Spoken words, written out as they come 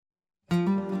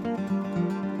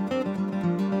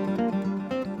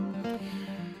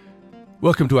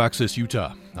Welcome to Access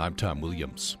Utah. I'm Tom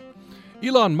Williams.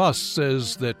 Elon Musk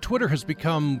says that Twitter has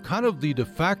become kind of the de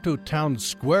facto town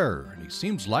square, and he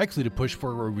seems likely to push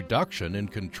for a reduction in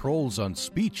controls on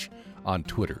speech on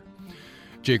Twitter.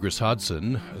 Jagris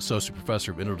Hodson, Associate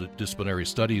Professor of Interdisciplinary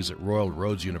Studies at Royal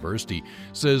Roads University,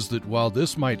 says that while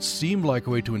this might seem like a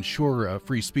way to ensure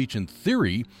free speech in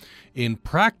theory, in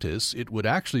practice, it would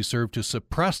actually serve to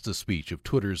suppress the speech of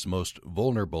Twitter's most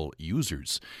vulnerable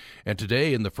users. And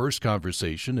today, in the first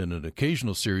conversation in an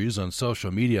occasional series on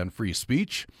social media and free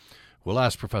speech, we'll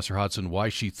ask Professor Hodson why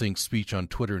she thinks speech on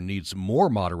Twitter needs more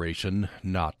moderation,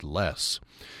 not less.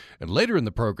 And later in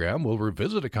the program, we'll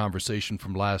revisit a conversation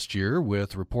from last year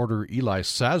with reporter Eli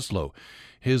Saslow.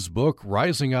 His book,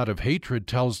 Rising Out of Hatred,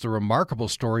 tells the remarkable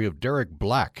story of Derek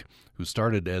Black, who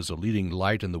started as a leading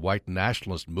light in the white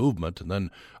nationalist movement and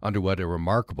then underwent a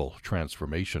remarkable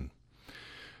transformation.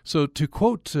 So to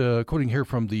quoting here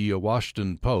from the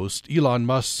Washington Post, Elon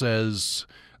Musk says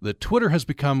that Twitter has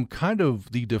become kind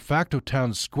of the de facto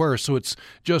town square, so it's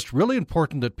just really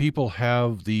important that people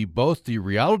have both the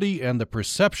reality and the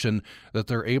perception that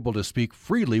they're able to speak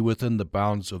freely within the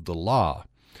bounds of the law.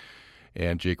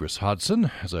 And Jagris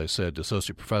Hodson, as I said,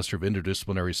 Associate Professor of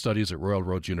Interdisciplinary Studies at Royal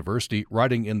Roads University,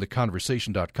 writing in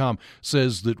theconversation.com,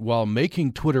 says that while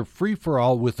making Twitter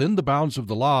free-for-all within the bounds of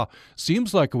the law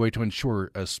seems like a way to ensure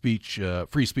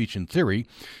free speech in theory,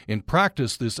 in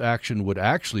practice this action would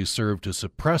actually serve to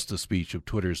suppress the speech of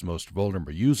Twitter's most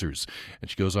vulnerable users. And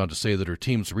she goes on to say that her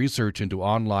team's research into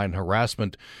online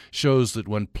harassment shows that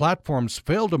when platforms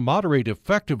fail to moderate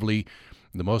effectively,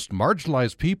 the most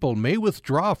marginalized people may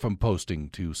withdraw from posting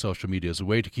to social media as a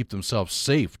way to keep themselves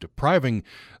safe, depriving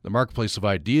the marketplace of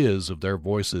ideas of their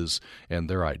voices and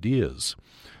their ideas.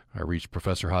 I reached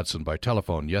Professor Hodson by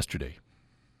telephone yesterday.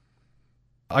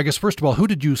 I guess, first of all, who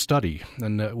did you study,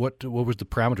 and what were the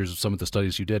parameters of some of the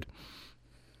studies you did?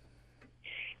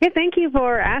 Yeah, thank you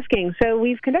for asking. So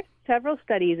we've conducted several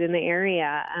studies in the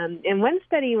area, and one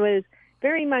study was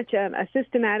very much a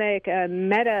systematic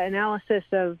meta-analysis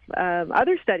of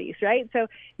other studies, right? So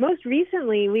most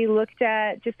recently, we looked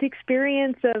at just the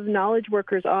experience of knowledge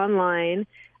workers online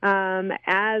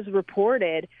as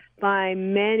reported by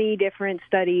many different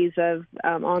studies of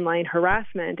online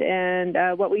harassment.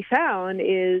 And what we found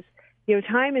is,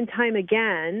 time and time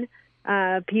again,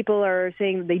 people are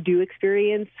saying they do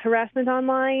experience harassment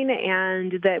online,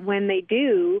 and that when they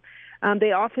do,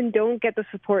 they often don't get the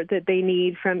support that they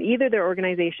need from either their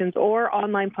organizations or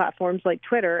online platforms like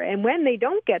Twitter. And when they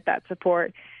don't get that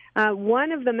support,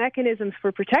 one of the mechanisms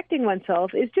for protecting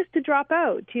oneself is just to drop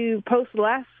out, to post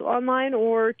less online,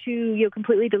 or to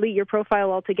completely delete your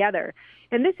profile altogether.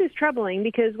 And this is troubling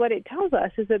because what it tells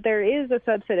us is that there is a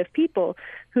subset of people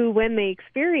who, when they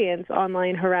experience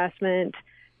online harassment,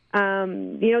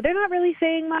 they're not really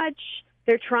saying much.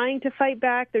 They're trying to fight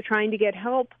back. They're trying to get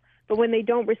help. But when they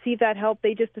don't receive that help,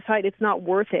 they just decide it's not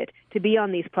worth it to be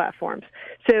on these platforms.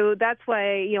 So that's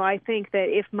why, I think that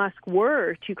if Musk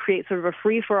were to create sort of a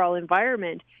free-for-all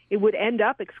environment, it would end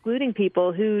up excluding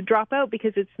people who drop out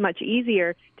because it's much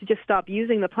easier to just stop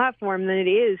using the platform than it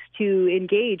is to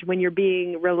engage when you're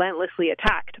being relentlessly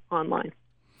attacked online.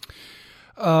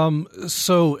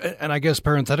 So, and I guess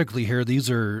parenthetically here, these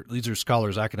are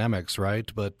scholars, academics, right?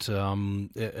 But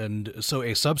and so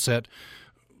a subset.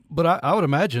 But I would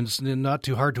imagine it's not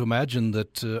too hard to imagine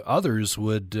that others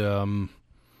would,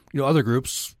 other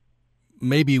groups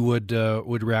maybe would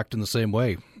react in the same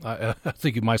way. I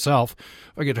think myself,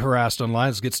 if I get harassed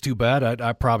online, it gets too bad,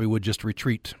 I probably would just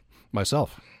retreat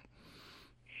myself.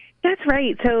 That's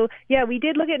right. So, yeah, we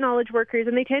did look at knowledge workers,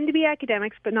 and they tend to be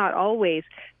academics, but not always.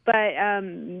 But,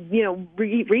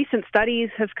 recent studies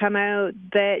have come out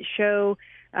that show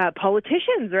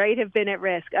politicians, right, have been at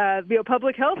risk.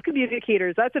 Public health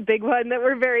communicators, that's a big one that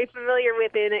we're very familiar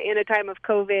with in a time of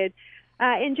COVID.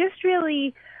 And just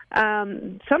really,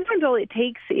 sometimes all it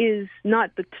takes is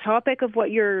not the topic of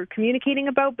what you're communicating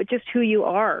about, but just who you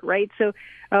are, right? So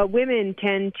women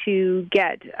tend to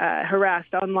get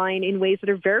harassed online in ways that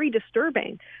are very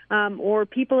disturbing, or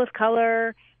people of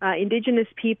color, Indigenous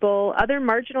people, other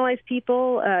marginalized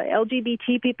people,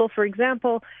 LGBT people, for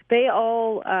example, they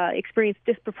all experience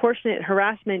disproportionate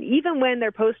harassment, even when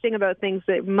they're posting about things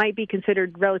that might be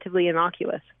considered relatively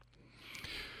innocuous.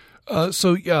 I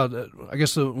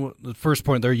guess the first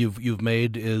point there you've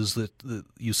made is that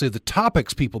you say the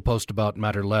topics people post about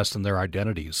matter less than their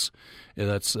identities. Yeah,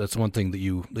 that's one thing that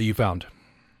you found.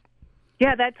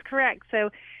 Yeah, that's correct. So,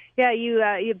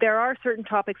 There are certain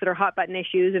topics that are hot button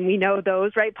issues, and we know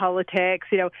those, right? Politics,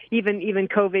 even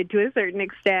COVID to a certain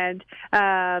extent.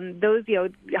 Those,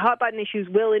 hot button issues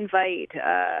will invite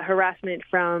harassment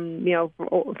from, no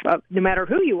matter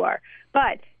who you are.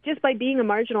 But just by being a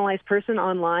marginalized person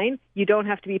online, you don't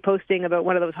have to be posting about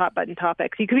one of those hot button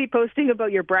topics. You could be posting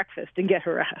about your breakfast and get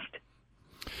harassed.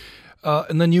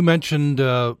 And then you mentioned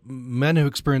men who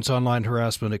experience online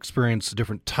harassment experience a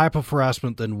different type of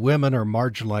harassment than women or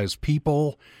marginalized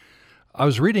people. I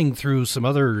was reading through some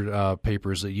other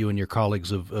papers that you and your colleagues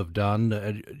have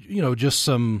done, just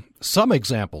some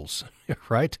examples,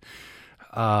 right?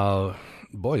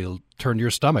 Boy, you'll turn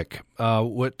your stomach.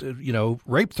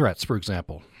 Rape threats, for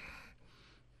example.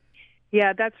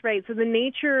 Yeah, that's right. So the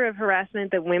nature of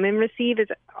harassment that women receive is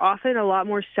often a lot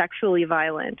more sexually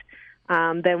violent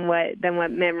than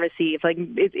what men receive. Like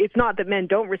it's not that men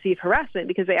don't receive harassment,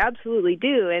 because they absolutely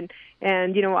do, and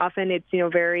often it's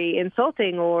very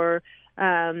insulting, or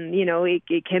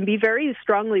it can be very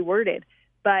strongly worded.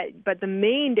 But the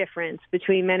main difference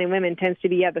between men and women tends to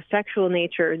be the sexual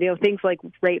nature. Things like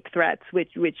rape threats,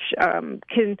 which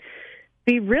can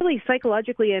be really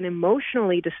psychologically and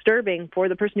emotionally disturbing for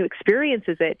the person who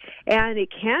experiences it, and it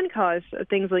can cause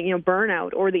things like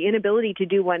burnout or the inability to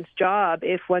do one's job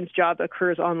if one's job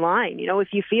occurs online. If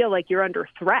you feel like you're under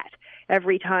threat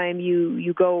every time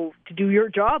you go to do your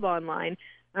job online,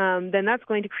 then that's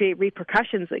going to create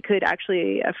repercussions that could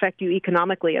actually affect you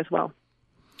economically as well.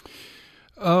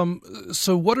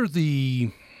 So what are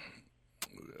the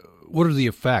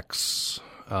effects?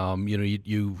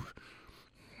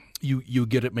 You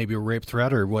get it, maybe a rape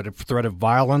threat or a threat of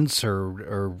violence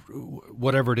or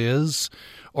whatever it is,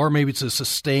 or maybe it's a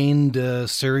sustained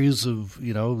series of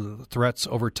threats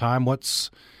over time. What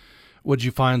did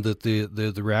you find that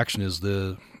the reaction is,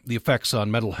 the effects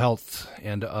on mental health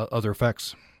and other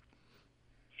effects?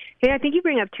 Yeah, I think you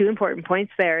bring up two important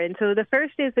points there. And so the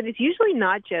first is that it's usually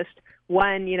not just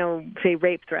one, say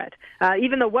rape threat.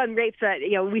 Even though one rape threat,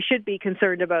 we should be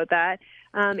concerned about that.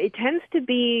 It tends to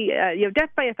be, death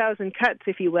by 1,000 cuts,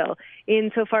 if you will,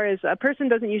 insofar as a person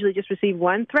doesn't usually just receive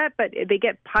one threat, but they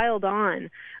get piled on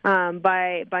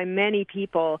by many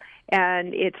people,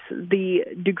 and it's the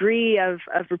degree of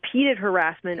repeated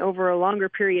harassment over a longer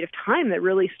period of time that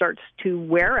really starts to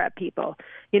wear at people.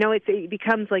 It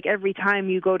becomes like every time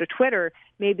you go to Twitter,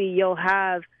 maybe you'll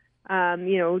have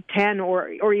 10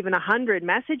 or even 100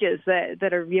 messages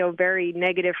that are, very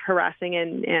negative, harassing,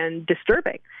 and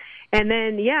disturbing. And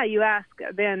then, you ask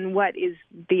then what is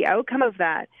the outcome of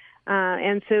that?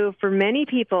 And so for many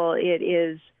people, it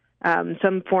is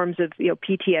some forms of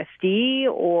PTSD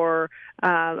or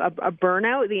a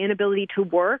burnout, the inability to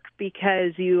work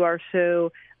because you are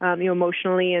so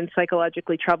emotionally and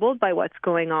psychologically troubled by what's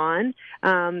going on.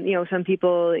 Some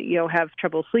people have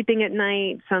trouble sleeping at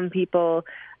night. Some people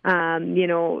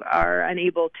are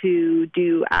unable to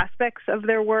do aspects of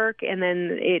their work, and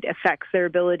then it affects their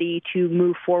ability to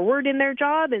move forward in their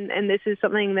job. And this is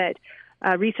something that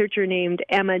a researcher named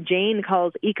Emma Jane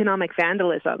calls economic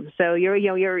vandalism. So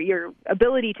your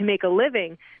ability to make a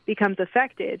living becomes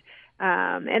affected.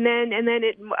 And then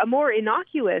a more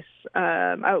innocuous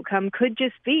outcome could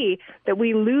just be that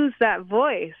we lose that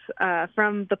voice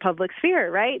from the public sphere,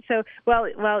 right? So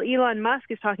while Elon Musk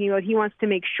is talking about he wants to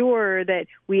make sure that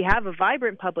we have a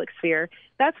vibrant public sphere,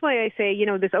 that's why I say,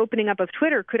 this opening up of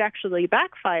Twitter could actually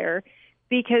backfire,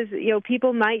 because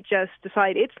people might just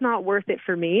decide it's not worth it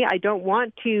for me. I don't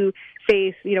want to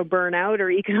face burnout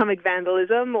or economic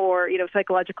vandalism or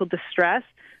psychological distress.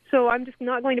 So I'm just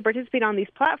not going to participate on these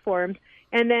platforms.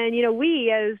 And then, we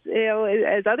as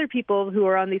other people who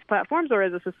are on these platforms or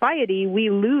as a society, we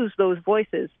lose those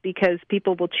voices because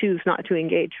people will choose not to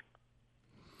engage.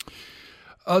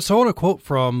 So I want to quote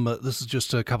from, this is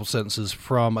just a couple sentences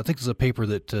from, I think it's a paper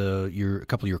that a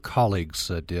couple of your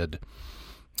colleagues did.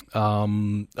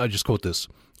 I just quote this.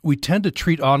 "We tend to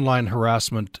treat online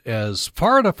harassment as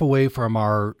far enough away from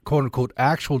our quote-unquote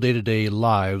actual day-to-day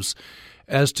lives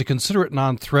as to consider it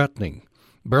non-threatening,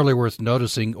 barely worth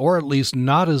noticing, or at least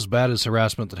not as bad as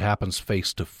harassment that happens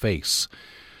face-to-face."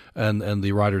 And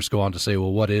the writers go on to say,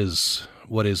 well, what is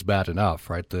bad enough,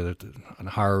 right? The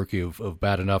hierarchy of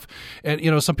bad enough.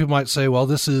 And, some people might say, well,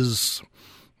 this is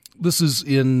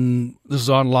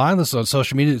online, this is on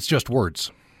social media, it's just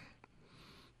words.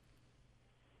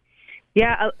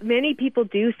 Yeah, many people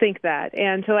do think that,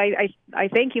 and so I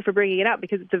thank you for bringing it up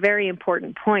because it's a very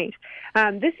important point.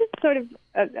 This is sort of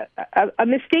a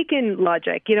mistaken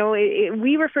logic.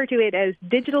 We refer to it as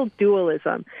digital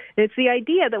dualism. And it's the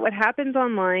idea that what happens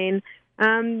online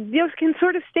can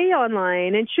sort of stay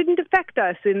online and shouldn't affect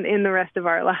us in the rest of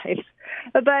our lives.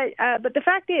 But the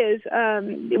fact is,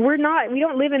 we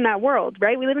don't live in that world,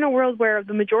 right? We live in a world where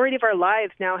the majority of our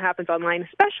lives now happens online,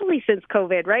 especially since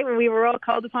COVID, right? When we were all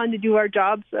called upon to do our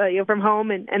jobs, from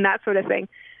home and that sort of thing.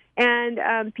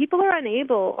 And people are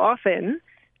unable often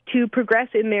to progress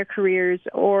in their careers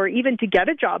or even to get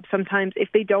a job sometimes if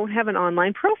they don't have an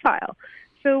online profile.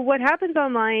 So what happens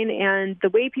online and the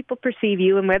way people perceive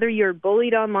you, and whether you're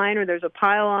bullied online or there's a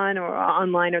pile on or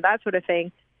online or that sort of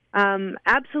thing,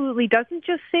 absolutely doesn't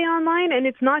just stay online, and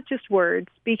it's not just words,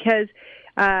 because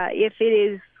if it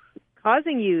is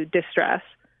causing you distress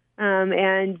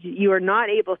and you are not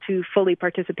able to fully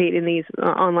participate in these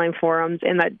online forums,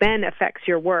 and that then affects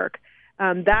your work,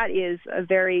 that is a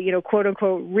very,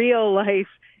 quote-unquote, real-life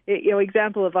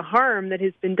example of a harm that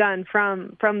has been done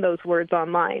from those words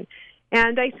online.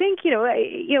 And I think,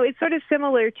 it's sort of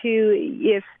similar to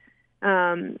if,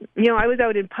 I was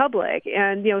out in public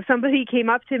and, somebody came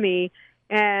up to me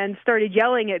and started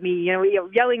yelling at me,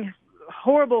 yelling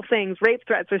horrible things, rape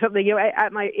threats or something,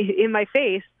 in my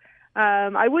face.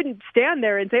 I wouldn't stand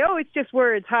there and say, oh, it's just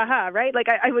words, haha, right? Like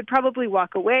I would probably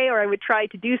walk away, or I would try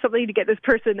to do something to get this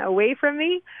person away from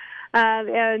me.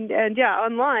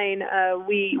 Online,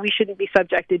 we shouldn't be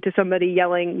subjected to somebody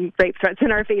yelling rape threats in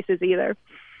our faces either.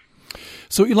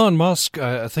 So Elon Musk,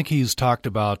 I think he's talked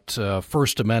about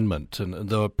First Amendment, and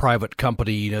the private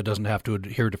company doesn't have to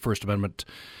adhere to First Amendment,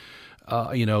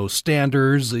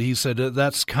 standards. He said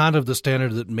that's kind of the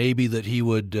standard that maybe that he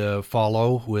would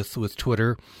follow with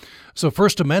Twitter. So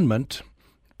First Amendment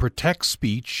protects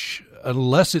speech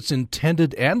unless it's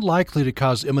intended and likely to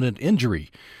cause imminent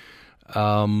injury.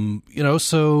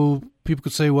 So people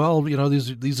could say, well,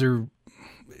 these are,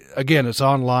 again, it's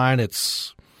online,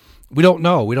 we don't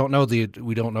know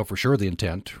for sure the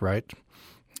intent, right?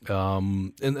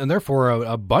 And therefore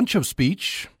a bunch of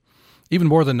speech, even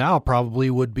more than now, probably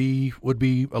would be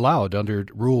allowed under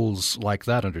rules like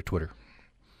that under Twitter.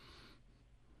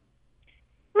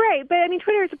 Right, but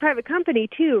Twitter is a private company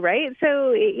too, right?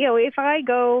 So, if I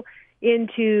go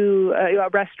into a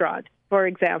restaurant, for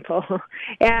example,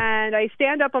 and I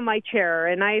stand up on my chair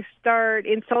and I start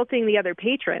insulting the other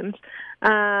patrons,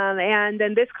 and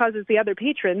then this causes the other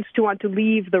patrons to want to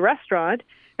leave the restaurant,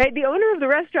 right? The owner of the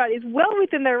restaurant is well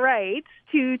within their rights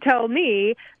to tell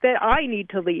me that I need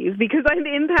to leave because I'm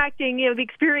impacting, the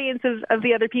experience of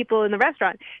the other people in the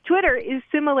restaurant. Twitter is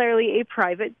similarly a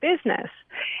private business,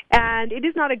 and it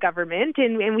is not a government,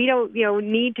 and we don't,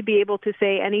 need to be able to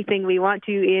say anything we want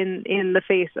to in the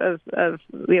face of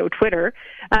Twitter.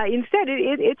 Instead,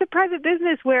 it's a private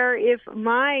business where if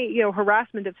my,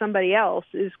 harassment of somebody else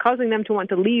is causing them to want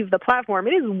to leave the platform,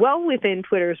 it is well within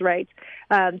Twitter's rights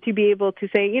to be able to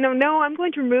say, no, I'm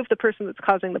going to remove the person that's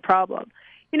causing the problem.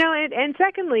 And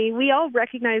secondly, we all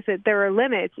recognize that there are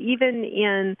limits, even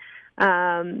in,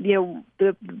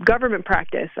 the government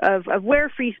practice of where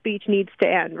free speech needs to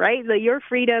end, right? Your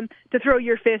freedom to throw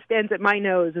your fist ends at my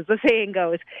nose, as the saying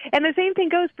goes. And the same thing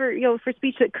goes for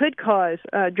speech that could cause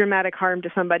dramatic harm to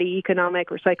somebody, economic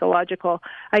or psychological.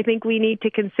 I think we need to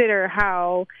consider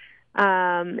how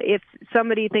if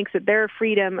somebody thinks that their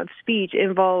freedom of speech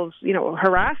involves,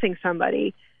 harassing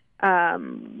somebody,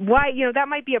 why, that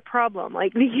might be a problem,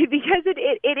 because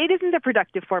it isn't a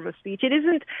productive form of speech. It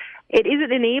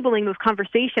isn't enabling those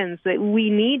conversations that we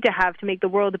need to have to make the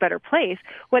world a better place.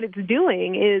 What it's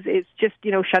doing is just,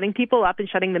 shutting people up and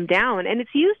shutting them down, and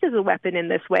it's used as a weapon in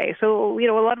this way. So,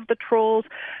 a lot of the trolls,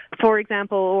 for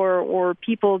example, or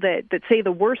people that say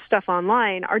the worst stuff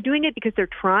online are doing it because they're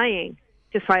trying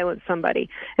to silence somebody.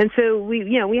 And so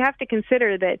we have to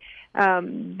consider that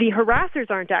the harassers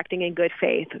aren't acting in good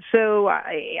faith. So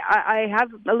I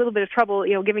have a little bit of trouble,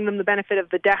 giving them the benefit of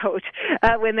the doubt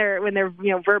when they're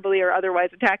verbally or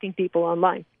otherwise attacking people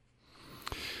online.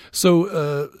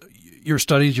 So your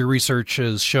studies, your research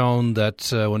has shown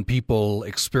that when people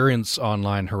experience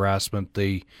online harassment,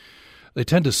 they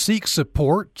tend to seek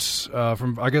support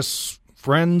from, I guess,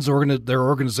 friends, their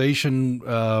organization.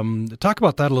 Talk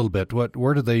about that a little bit.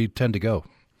 Where do they tend to go?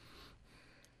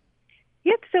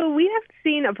 Yep. So we have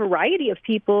seen a variety of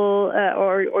people,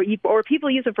 or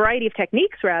people use a variety of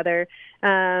techniques rather,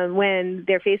 when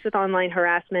they're faced with online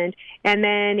harassment, and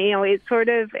then it sort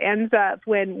of ends up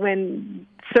when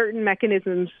certain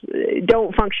mechanisms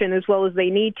don't function as well as they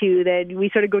need to, that we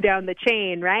sort of go down the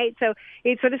chain, right? So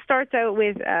it sort of starts out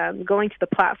with going to the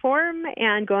platform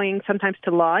and going sometimes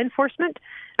to law enforcement.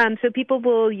 So people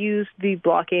will use the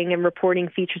blocking and reporting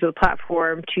features of the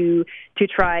platform to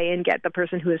try and get the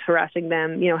person who is harassing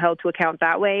them, held to account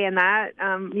that way. And that,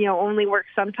 only works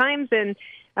sometimes. And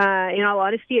In all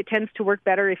honesty, it tends to work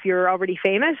better if you're already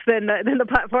famous. Then the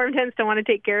platform tends to want to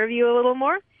take care of you a little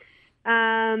more.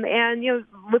 And,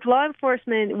 with law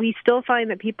enforcement, we still find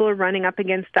that people are running up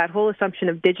against that whole assumption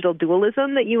of digital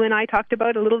dualism that you and I talked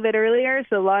about a little bit earlier.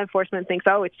 So law enforcement thinks,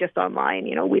 it's just online.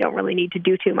 We don't really need to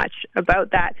do too much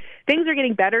about that. Things are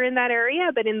getting better in that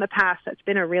area, but in the past, that's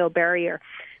been a real barrier.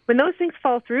 When those things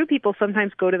fall through, people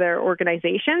sometimes go to their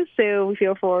organizations. So,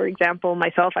 for example,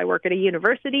 myself, I work at a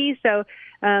university. So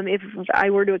if I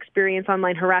were to experience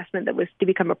online harassment that was to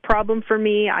become a problem for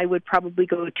me, I would probably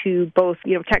go to both,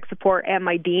 tech support and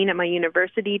my dean at my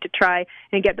university to try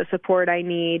and get the support I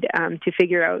need to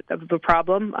figure out the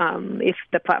problem if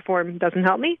the platform doesn't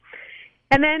help me.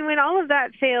 And then when all of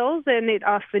that fails, and it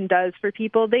often does for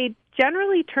people, they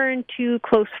generally turn to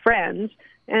close friends.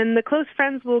 And the close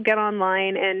friends will get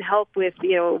online and help with,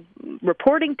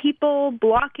 reporting people,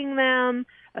 blocking them,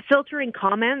 filtering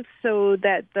comments so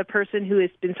that the person who has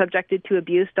been subjected to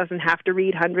abuse doesn't have to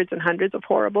read hundreds and hundreds of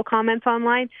horrible comments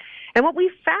online. And what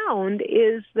we've found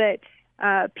is that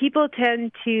people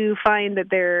tend to find that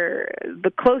they're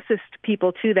the closest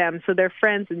people to them, so their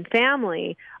friends and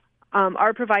family,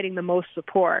 are providing the most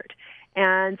support.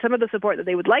 And some of the support that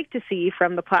they would like to see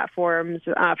from the platforms,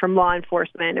 from law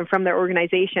enforcement, and from their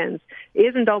organizations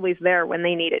isn't always there when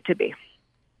they need it to be.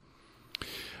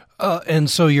 And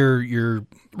so your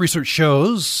research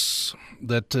shows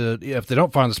that if they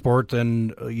don't find the support,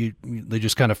 then they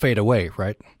just kind of fade away,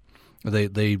 right?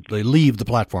 They leave the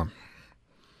platform.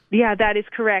 Yeah, that is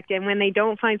correct. And when they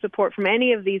don't find support from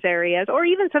any of these areas, or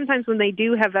even sometimes when they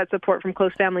do have that support from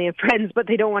close family and friends, but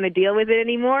they don't want to deal with it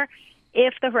anymore,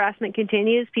 if the harassment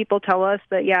continues, people tell us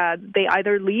that, they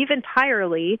either leave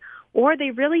entirely or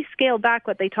they really scale back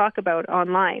what they talk about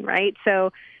online, right?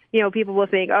 So, people will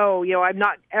think, I'm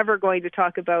not ever going to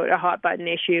talk about a hot button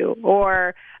issue,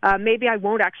 or maybe I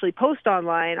won't actually post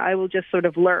online. I will just sort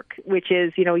of lurk, which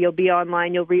is, you'll be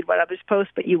online, you'll read what others post,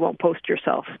 but you won't post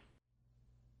yourself.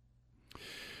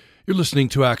 You're listening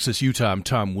to Access Utah. I'm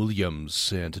Tom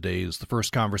Williams, and today is the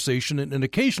first conversation in an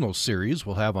occasional series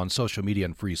we'll have on social media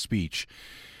and free speech.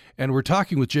 And we're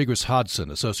talking with Jagris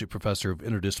Hodson, Associate Professor of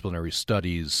Interdisciplinary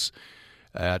Studies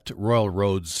at Royal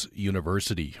Roads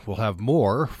University. We'll have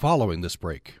more following this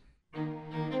break.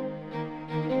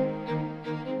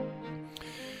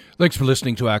 Thanks for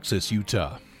listening to Access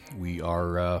Utah. We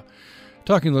are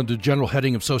talking on the general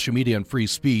heading of social media and free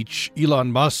speech.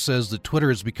 Elon Musk says that Twitter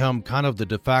has become kind of the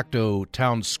de facto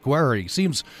town square. He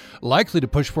seems likely to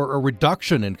push for a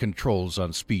reduction in controls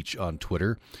on speech on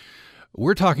Twitter.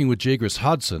 We're talking with Jagris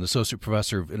Hodson, Associate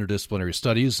Professor of Interdisciplinary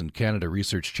Studies and Canada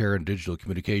Research Chair in Digital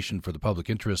Communication for the Public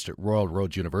Interest at Royal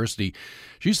Roads University.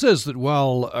 She says that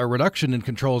while a reduction in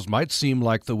controls might seem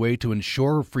like the way to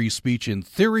ensure free speech in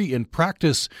theory, in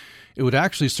practice, it would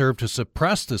actually serve to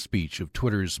suppress the speech of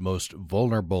Twitter's most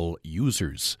vulnerable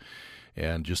users.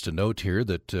 And just a note here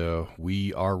that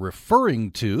we are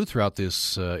referring to, throughout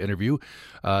this interview,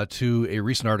 to a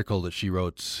recent article that she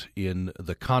wrote in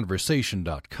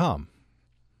theconversation.com.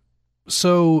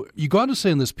 So you go on to say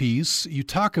in this piece, you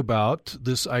talk about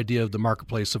this idea of the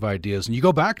marketplace of ideas, and you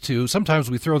go back to, sometimes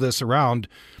we throw this around,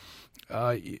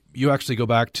 you actually go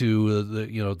back to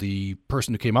the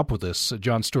person who came up with this,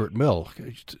 John Stuart Mill.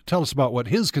 Tell us about what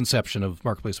his conception of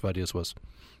marketplace of ideas was.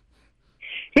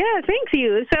 Yeah, thank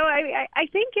you. So I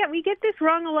think we get this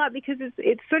wrong a lot because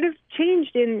it's sort of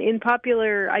changed in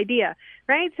popular idea,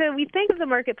 right? So we think of the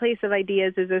marketplace of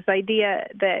ideas as this idea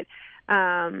that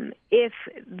if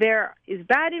there is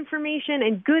bad information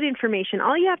and good information,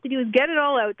 all you have to do is get it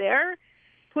all out there,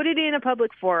 put it in a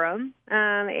public forum,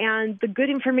 and the good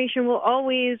information will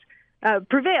always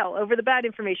prevail over the bad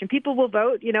information. People will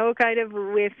vote, kind of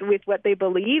with what they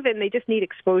believe, and they just need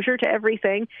exposure to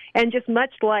everything. And just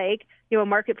much like, a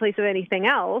marketplace of anything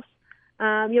else,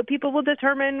 people will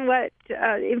determine what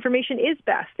information is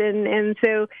best. And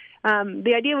so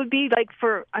the idea would be, like,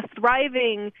 for a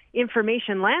thriving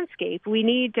information landscape, we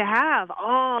need to have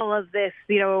all of this,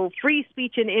 free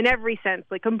speech in every sense,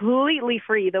 like completely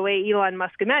free, the way Elon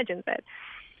Musk imagines it.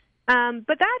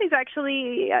 But that is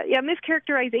actually a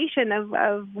mischaracterization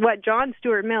of what John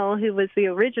Stuart Mill, who was the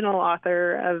original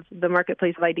author of The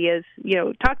Marketplace of Ideas,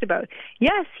 talked about.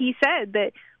 Yes, he said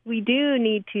that we do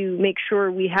need to make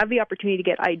sure we have the opportunity to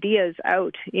get ideas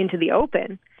out into the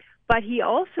open. But he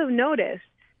also noticed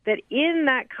that in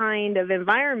that kind of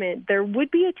environment, there would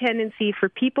be a tendency for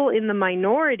people in the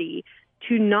minority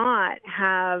to not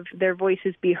have their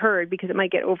voices be heard because it might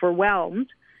get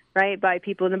overwhelmed right, by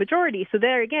people in the majority. So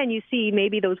there again, you see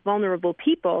maybe those vulnerable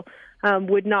people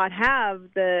would not have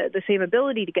the same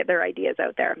ability to get their ideas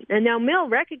out there. And now Mill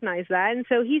recognized that, and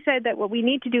so he said that what we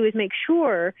need to do is make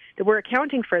sure that we're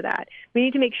accounting for that. We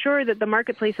need to make sure that the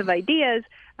marketplace of ideas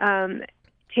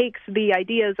takes the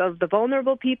ideas of the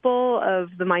vulnerable people, of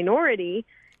the minority,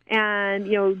 and,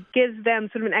 gives them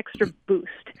sort of an extra boost.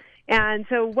 And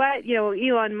so what,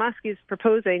 Elon Musk is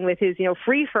proposing with his,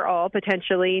 free-for-all,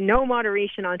 potentially, no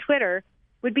moderation on Twitter,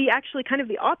 would be actually kind of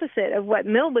the opposite of what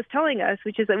Mill was telling us,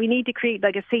 which is that we need to create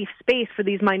like a safe space for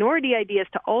these minority ideas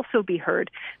to also be heard,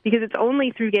 because it's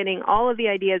only through getting all of the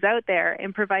ideas out there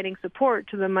and providing support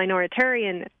to the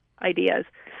minoritarian ideas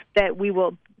that we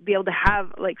will be able to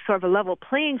have like sort of a level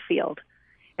playing field.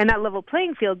 And that level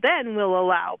playing field then will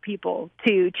allow people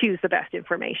to choose the best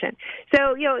information.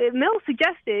 So, Mill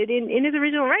suggested in his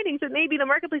original writings that maybe the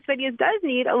marketplace of ideas does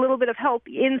need a little bit of help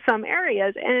in some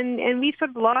areas. And we've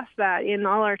sort of lost that in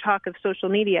all our talk of social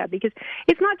media, because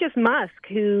it's not just Musk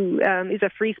who is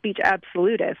a free speech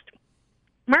absolutist.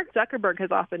 Mark Zuckerberg has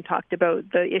often talked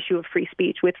about the issue of free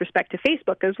speech with respect to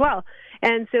Facebook as well.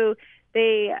 And so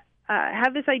they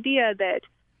have this idea that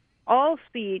all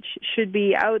speech should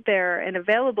be out there and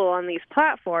available on these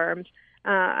platforms.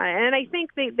 And I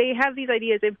think they have these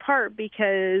ideas in part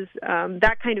because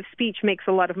that kind of speech makes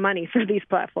a lot of money for these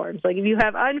platforms. Like if you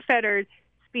have unfettered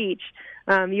speech,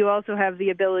 you also have the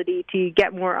ability to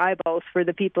get more eyeballs for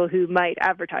the people who might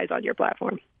advertise on your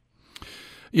platform.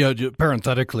 Yeah,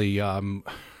 parenthetically, of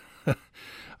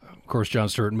course, John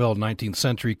Stuart Mill, 19th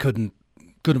century, couldn't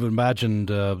have imagined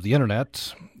the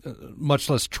internet, much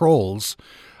less trolls.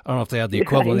 I don't know if they had the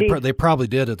equivalent. Yeah, they probably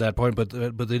did at that point, but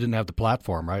they didn't have the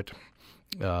platform, right?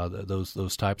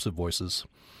 Those types of voices,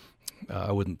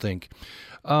 I wouldn't think.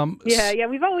 Yeah.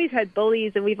 We've always had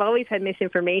bullies and we've always had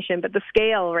misinformation, but the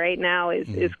scale right now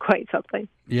is quite something.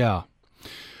 Yeah.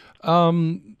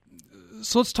 So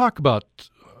let's talk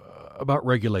about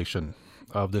regulation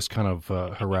of this kind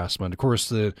of harassment. Of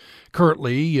course,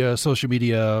 currently social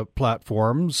media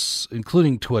platforms,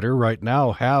 including Twitter, right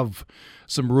now have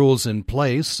some rules in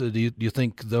place. Do you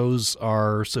think those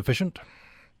are sufficient?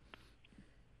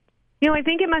 I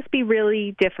think it must be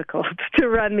really difficult to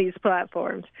run these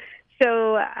platforms.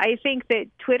 So I think that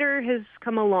Twitter has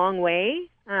come a long way,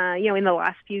 in the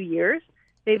last few years.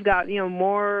 They've got,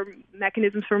 more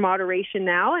mechanisms for moderation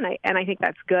now, and I think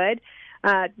that's good.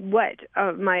 What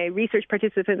my research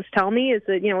participants tell me is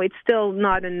that, it's still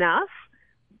not enough.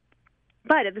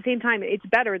 But at the same time, it's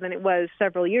better than it was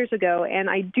several years ago, and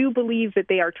I do believe that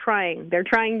they are trying. They're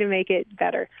trying to make it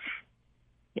better.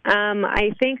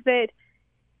 I think that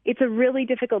it's a really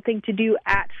difficult thing to do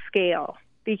at scale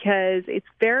because it's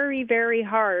very, very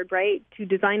hard, right, to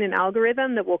design an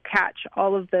algorithm that will catch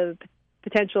all of the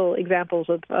potential examples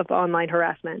of online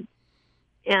harassment.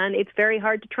 And it's very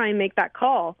hard to try and make that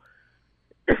call.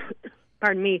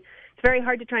 Pardon me. It's very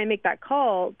hard to try and make that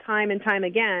call time and time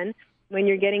again when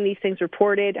you're getting these things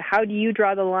reported. How do you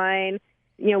draw the line?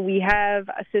 We have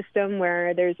a system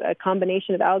where there's a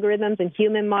combination of algorithms and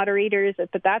human moderators,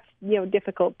 but that's,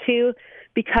 difficult too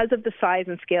because of the size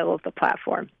and scale of the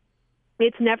platform.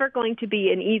 It's never going to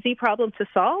be an easy problem to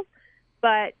solve,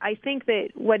 but I think that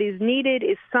what is needed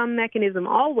is some mechanism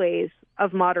always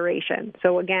of moderation.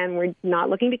 So again, we're not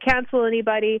looking to cancel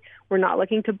anybody. We're not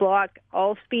looking to block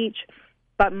all speech.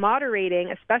 But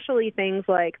moderating, especially things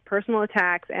like personal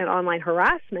attacks and online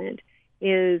harassment,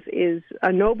 is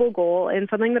a noble goal and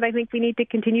something that I think we need to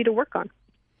continue to work on.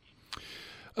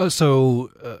 So,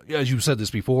 as you said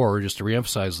this before, just to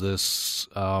reemphasize this,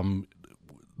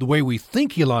 the way we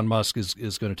think Elon Musk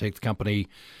is going to take the company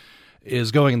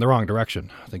is going in the wrong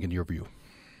direction, I think, in your view.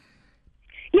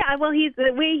 Yeah, well,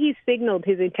 the way he's signaled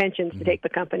his intentions to take the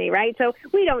company, right? So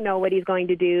we don't know what he's going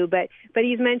to do, but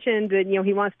he's mentioned that,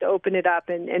 he wants to open it up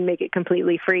and make it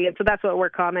completely free. And so that's what we're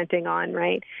commenting on,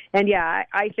 right? And yeah,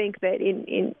 I think that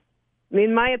in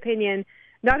my opinion,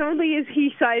 not only is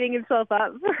he signing himself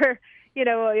up for,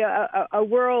 a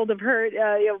world of hurt,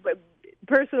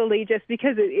 personally, just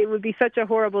because it would be such a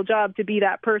horrible job to be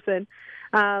that person.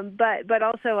 But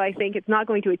also I think it's not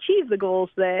going to achieve the goals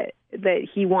that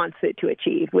he wants it to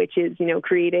achieve, which is,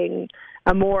 creating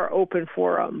a more open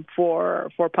forum for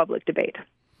public debate.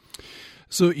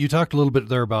 So you talked a little bit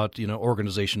there about,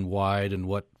 organization-wide and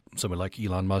what somebody like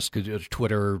Elon Musk,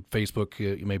 Twitter,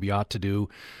 Facebook maybe ought to do.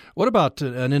 What about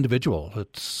an individual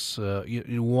that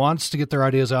wants to get their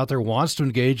ideas out there, wants to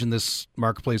engage in this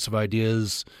marketplace of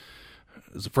ideas,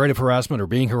 is afraid of harassment or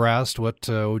being harassed? What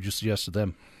would you suggest to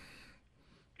them?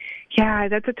 Yeah,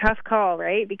 that's a tough call,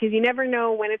 right? Because you never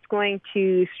know when it's going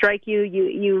to strike you.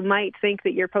 You might think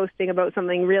that you're posting about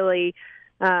something really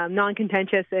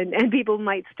non-contentious, and people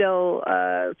might still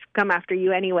come after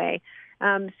you anyway.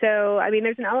 So, I mean,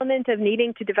 there's an element of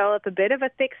needing to develop a bit of a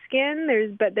thick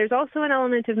skin. But there's also an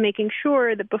element of making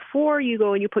sure that before you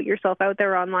go and you put yourself out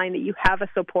there online, that you have a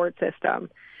support system,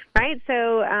 right?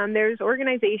 So there's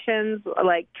organizations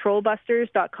like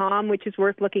Trollbusters.com, which is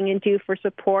worth looking into for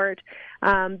support.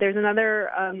 There's another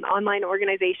online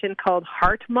organization called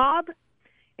HeartMob,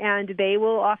 and they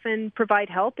will often provide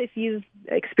help if you've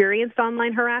experienced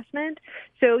online harassment.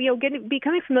 So,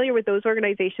 becoming familiar with those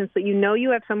organizations so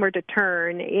you have somewhere to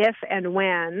turn if and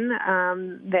when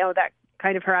that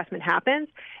kind of harassment happens.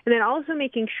 And then also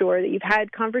making sure that you've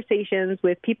had conversations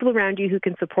with people around you who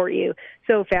can support you.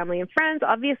 So family and friends,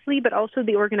 obviously, but also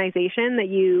the organization that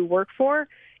you work for.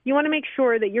 You want to make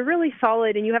sure that you're really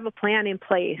solid and you have a plan in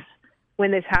place when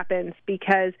this happens,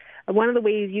 because one of the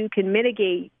ways you can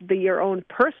mitigate your own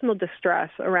personal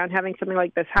distress around having something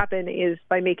like this happen is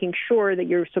by making sure that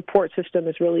your support system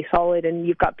is really solid and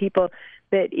you've got people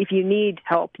that if you need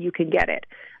help, you can get it.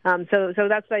 So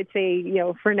that's what I'd say,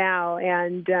 for now.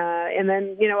 And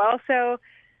then, also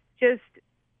just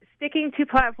sticking to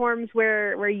platforms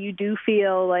where you do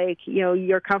feel like,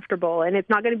 you're comfortable, and it's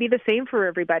not going to be the same for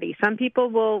everybody. Some people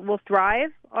will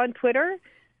thrive on Twitter.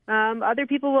 Other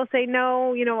people will say,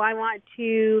 no, I want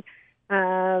to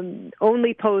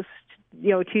only post,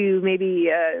 to maybe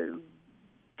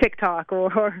TikTok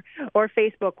or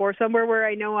Facebook or somewhere where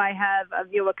I know I have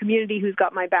a community who's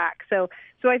got my back. So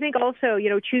I think also,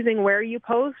 choosing where you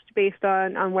post based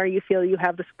on where you feel you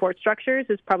have the support structures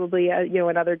is probably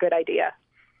another good idea.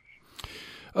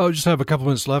 Oh, just have a couple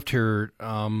minutes left here.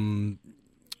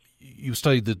 You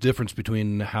studied the difference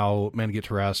between how men get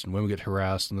harassed and women get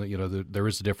harassed, and there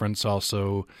is a difference.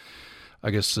 Also,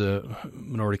 I guess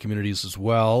minority communities as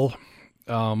well.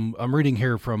 I'm reading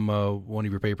here from one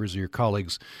of your papers or your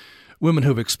colleagues. Women who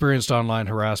have experienced online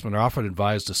harassment are often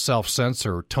advised to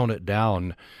self-censor or tone it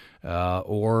down,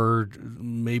 or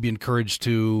maybe encouraged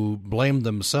to blame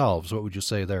themselves. What would you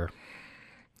say there?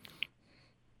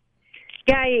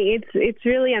 Yeah, it's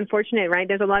really unfortunate, right?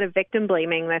 There's a lot of victim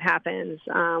blaming that happens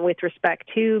with respect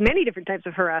to many different types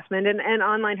of harassment, and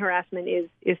online harassment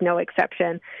is no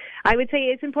exception. I would say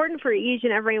it's important for each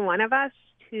and every one of us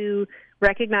to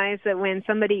recognize that when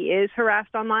somebody is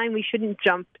harassed online, we shouldn't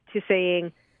jump to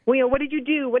saying, well, what did you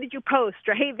do? What did you post,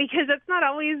 right? Because that's not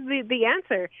always the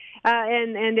answer.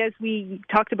 And as we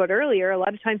talked about earlier, a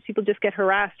lot of times people just get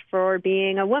harassed for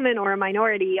being a woman or a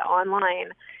minority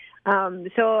online.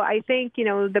 So I think,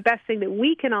 the best thing that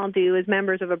we can all do as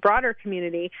members of a broader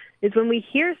community is when we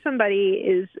hear somebody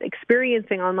is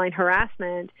experiencing online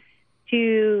harassment,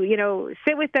 to,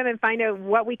 sit with them and find out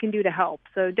what we can do to help.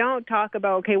 So don't talk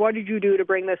about, okay, what did you do to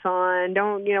bring this on?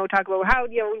 Don't, talk about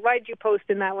why did you post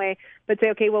in that way? But say,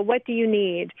 okay, well, what do you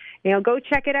need? Go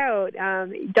check it out.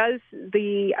 Does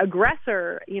the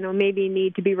aggressor, maybe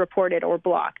need to be reported or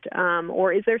blocked?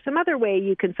 Or is there some other way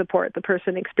you can support the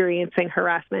person experiencing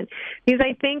harassment? Because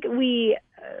I think we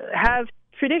have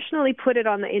traditionally put it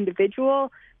on the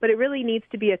individual, but it really needs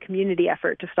to be a community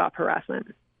effort to stop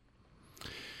harassment.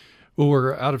 Well,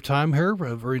 we're out of time here.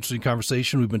 A very interesting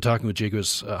conversation. We've been talking with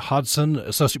Jacobus Hodson,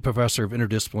 Associate Professor of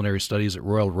Interdisciplinary Studies at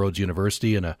Royal Roads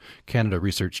University and a Canada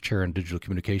Research Chair in Digital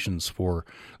Communications for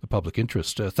the Public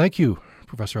Interest. Thank you,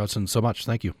 Professor Hodson, so much.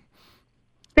 Thank you.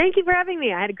 Thank you for having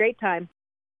me. I had a great time.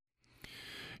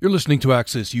 You're listening to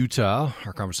Access Utah,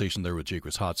 our conversation there with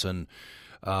Jacobus Hodson.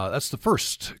 That's the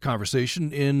first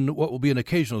conversation in what will be an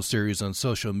occasional series on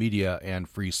social media and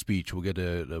free speech. We'll get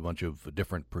a bunch of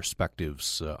different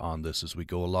perspectives on this as we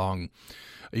go along.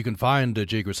 You can find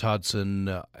Jacobus Hodson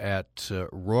at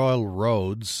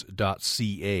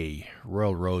royalroads.ca.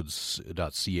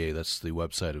 royalroads.ca, that's the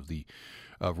website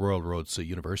of Royal Roads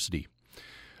University.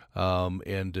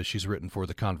 And she's written for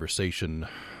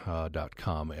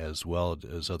theconversation.com as well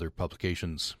as other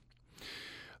publications.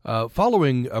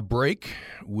 Following a break,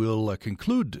 we'll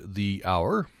conclude the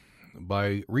hour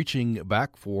by reaching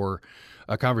back for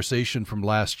a conversation from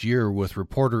last year with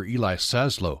reporter Eli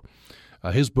Saslow.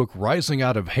 His book, Rising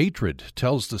Out of Hatred,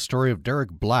 tells the story of Derek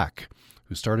Black,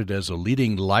 who started as a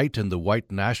leading light in the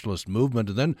white nationalist movement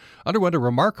and then underwent a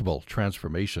remarkable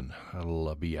transformation.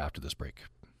 That'll be after this break.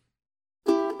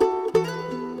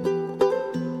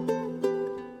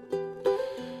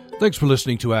 Thanks for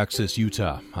listening to Access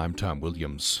Utah. I'm Tom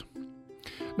Williams.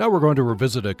 Now we're going to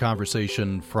revisit a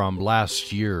conversation from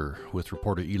last year with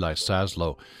reporter Eli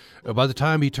Saslow. By the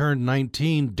time he turned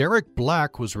 19, Derek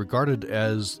Black was regarded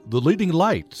as the leading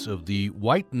light of the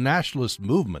white nationalist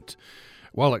movement.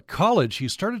 While at college, he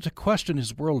started to question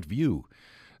his worldview.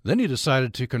 Then he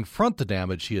decided to confront the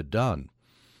damage he had done.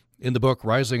 In the book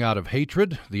Rising Out of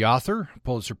Hatred, the author,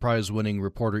 Pulitzer Prize-winning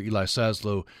reporter Eli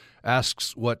Saslow,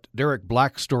 asks what Derek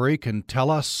Black's story can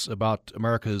tell us about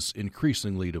America's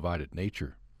increasingly divided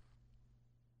nature.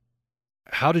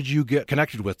 How did you get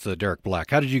connected with Derek Black?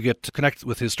 How did you get connected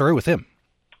with his story with him?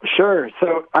 Sure.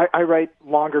 So I write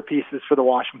longer pieces for the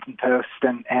Washington Post,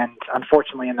 and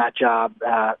unfortunately in that job,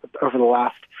 over the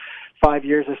last 5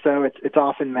 years or so, it's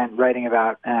often meant writing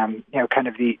about, kind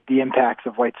of the impacts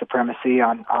of white supremacy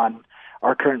on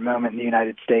our current moment in the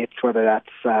United States, whether that's,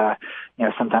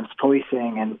 sometimes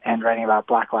policing and writing about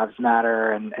Black Lives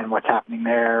Matter and what's happening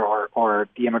there, or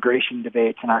the immigration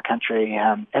debates in our country.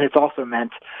 And it's also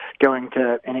meant going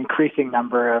to an increasing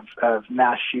number of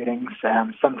mass shootings,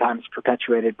 sometimes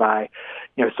perpetuated by,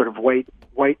 sort of white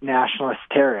nationalist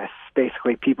terrorists,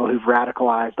 basically people who've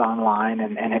radicalized online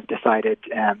and have decided,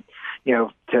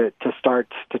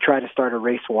 to try to start a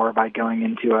race war by going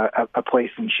into a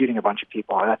place and shooting a bunch of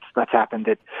people. That's happened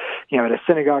at a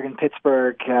synagogue in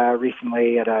Pittsburgh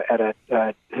recently, at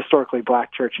a historically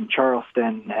Black church in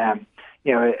Charleston,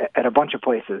 at a bunch of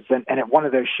places. And at one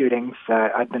of those shootings,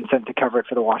 I'd been sent to cover it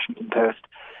for the Washington Post.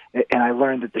 And I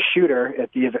learned that the shooter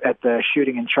at the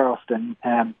shooting in Charleston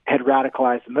had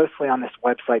radicalized mostly on this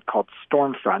website called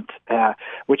Stormfront,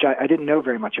 which I didn't know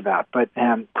very much about, but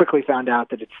quickly found out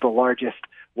that it's the largest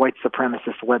white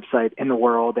supremacist website in the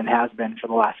world and has been for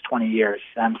the last 20 years.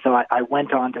 So I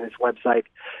went on to this website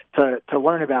to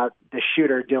learn about the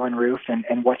shooter, Dylan Roof,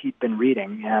 and what he'd been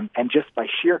reading. And just by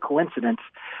sheer coincidence,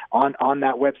 on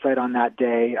that website on that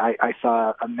day, I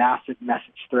saw a massive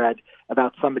message thread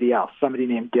about somebody else, somebody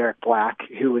named Derek Black,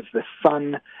 who was the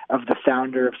son of the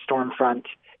founder of Stormfront.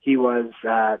 He was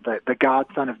the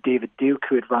godson of David Duke,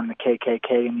 who had run the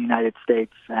KKK in the United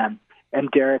States. And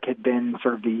Derek had been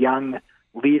sort of the young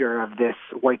leader of this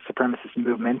white supremacist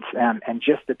movement. And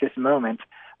just at this moment,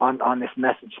 on this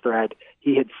message thread,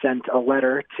 he had sent a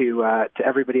letter to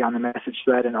everybody on the message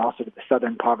thread and also to the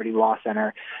Southern Poverty Law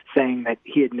Center, saying that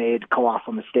he had made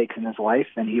colossal mistakes in his life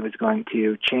and he was going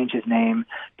to change his name,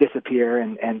 disappear,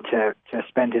 and to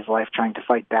spend his life trying to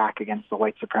fight back against the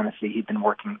white supremacy he'd been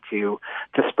working to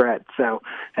spread. So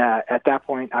at that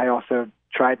point, I also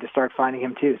tried to start finding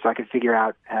him too, so I could figure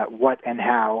out what and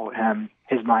how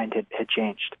his mind had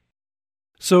changed.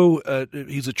 So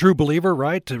he's a true believer,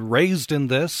 right? Raised in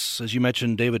this, as you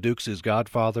mentioned, David Duke's his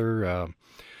godfather.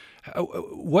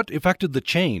 What affected the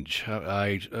change?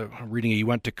 Reading he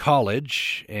went to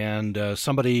college, and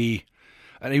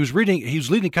he was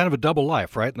leading kind of a double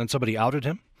life, right? And then somebody outed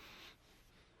him.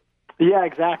 Yeah,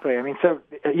 exactly. I mean,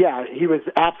 he was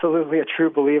absolutely a true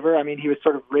believer. I mean, he was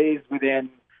sort of raised within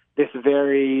this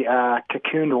very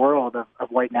cocooned world of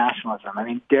white nationalism. I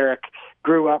mean, Derek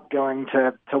grew up going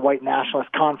to white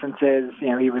nationalist conferences.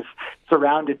 He was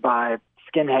surrounded by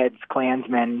skinheads,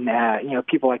 Klansmen,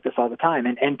 people like this all the time.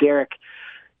 And Derek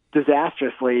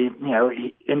disastrously,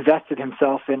 he invested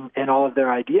himself in all of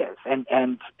their ideas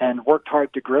and worked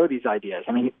hard to grow these ideas.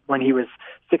 I mean, when he was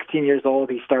 16 years old,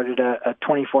 he started a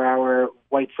 24-hour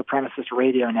white supremacist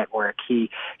radio network. He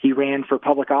ran for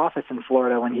public office in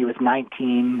Florida when he was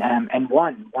 19 and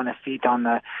won a seat on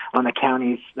the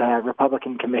county's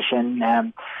Republican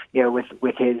commission.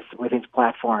 With his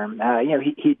platform.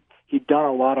 He'd done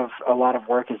a lot of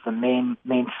work as the main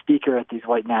speaker at these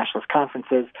white nationalist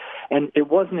conferences, and it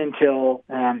wasn't until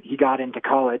he got into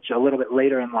college a little bit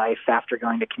later in life, after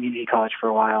going to community college for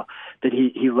a while, that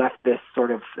he left this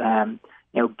sort of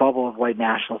bubble of white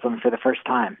nationalism for the first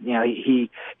time. He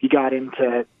got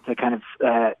into kind of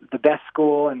the best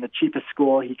school and the cheapest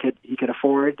school he could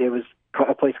afford. It was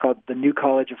a place called the New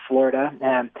College of Florida,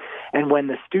 and when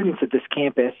the students at this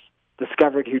campus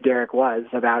discovered who Derek was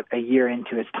about a year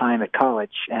into his time at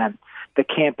college, the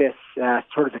campus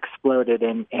sort of exploded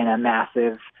in a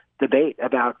massive debate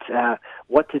about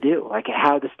what to do, like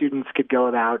how the students could go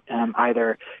about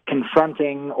either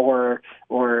confronting or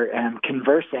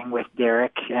conversing with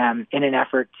Derek in an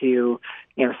effort to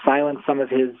silence some of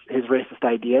his racist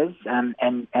ideas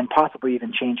and possibly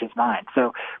even change his mind.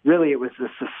 So really, it was the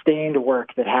sustained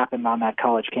work that happened on that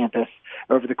college campus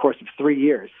over the course of 3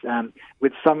 years,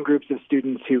 with some groups of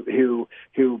students who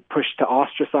pushed to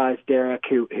ostracize Derek,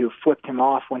 who flipped him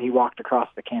off when he walked across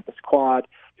the campus quad,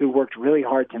 who worked really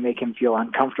hard to make him feel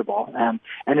uncomfortable, and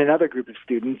another group of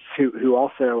students who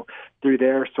also, through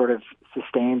their sort of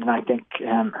sustained and I think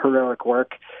heroic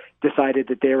work, decided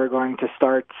that they were going to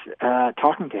start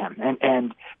talking to him,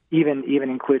 and even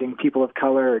including people of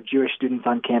color or Jewish students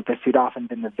on campus who'd often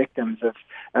been the victims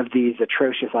of these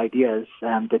atrocious ideas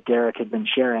that Derek had been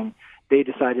sharing. They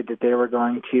decided that they were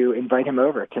going to invite him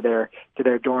over to their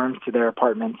dorms, to their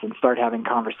apartments, and start having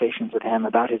conversations with him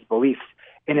about his beliefs.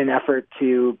 in an effort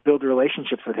to build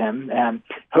relationships with him,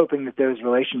 hoping that those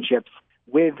relationships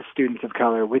with students of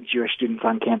color, with Jewish students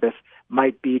on campus,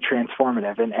 might be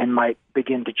transformative and might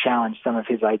begin to challenge some of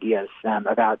his ideas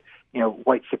about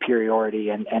white superiority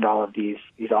and all of these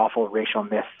awful racial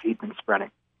myths he'd been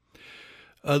spreading.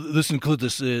 This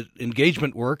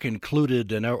engagement work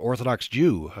included an Orthodox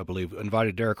Jew, I believe,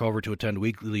 invited Derek over to attend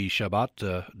weekly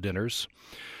Shabbat dinners.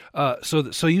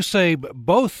 So you say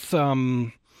both,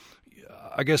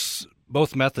 I guess,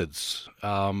 both methods,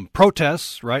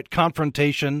 protests, right,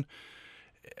 confrontation,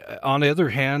 on the other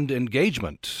hand,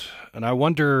 engagement. And I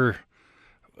wonder,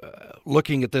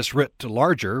 looking at this writ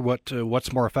larger,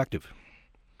 what's more effective?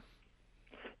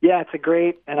 Yeah, it's a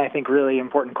great and I think really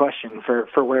important question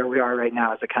for where we are right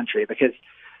now as a country, because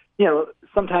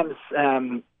sometimes,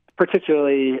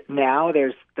 particularly now,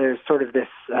 there's sort of this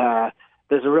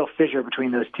there's a real fissure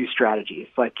between those two strategies.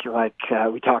 Like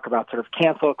we talk about sort of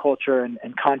cancel culture and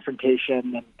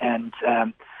confrontation and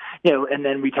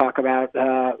then we talk about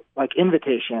like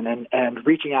invitation and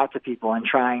reaching out to people and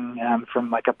trying from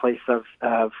like a place of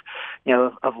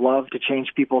love to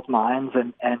change people's minds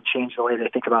and change the way they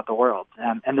think about the world.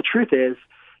 And the truth is,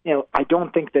 I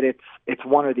don't think that it's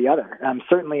one or the other.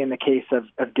 Certainly in the case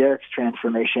of Derek's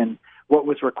transformation, what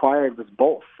was required was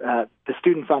both. The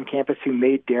students on campus who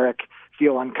made Derek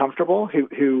feel uncomfortable,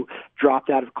 who dropped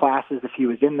out of classes if he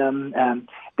was in them,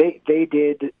 they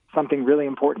did something really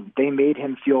important. They made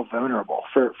him feel vulnerable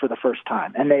for the first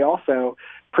time. And they also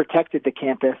protected the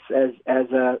campus as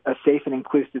a safe and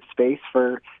inclusive space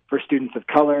for students of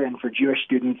color and for Jewish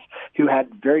students who had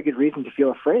very good reason to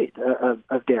feel afraid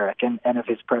of Derek and of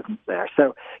his presence there.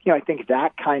 So, I think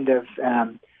that kind of,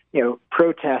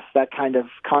 protest, that kind of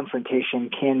confrontation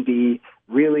can be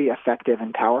really effective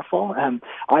and powerful.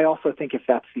 I also think if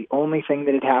that's the only thing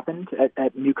that had happened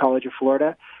at New College of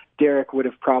Florida, Derek would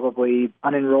have probably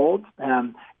unenrolled,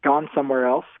 gone somewhere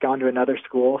else, gone to another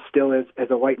school, still as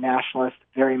a white nationalist,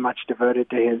 very much devoted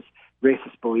to his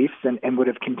racist beliefs, and would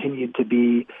have continued to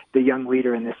be the young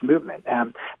leader in this movement.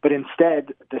 But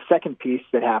instead, the second piece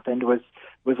that happened was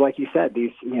like you said,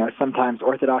 these sometimes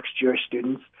Orthodox Jewish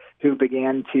students who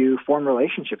began to form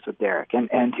relationships with Derek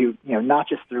and who, not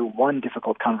just through one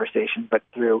difficult conversation, but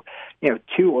through,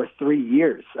 2 or 3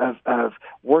 years of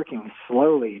working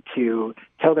slowly to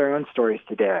tell their own stories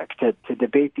to Derek, to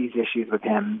debate these issues with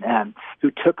him, who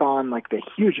took on like the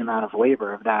huge amount of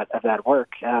labor of that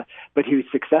work, but who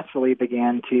successfully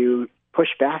began to push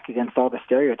back against all the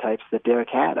stereotypes that Derek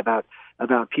had about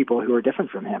people who were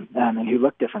different from him and who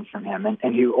looked different from him,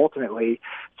 and who ultimately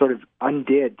sort of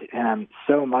undid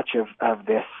so much of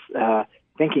this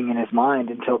thinking in his mind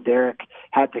until Derek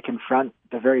had to confront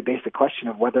the very basic question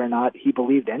of whether or not he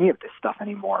believed any of this stuff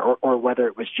anymore, or whether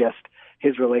it was just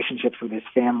his relationships with his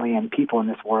family and people in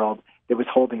this world that was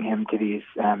holding him to these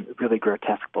really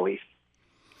grotesque beliefs.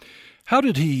 How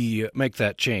did he make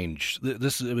that change? It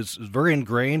was very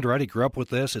ingrained, right? He grew up with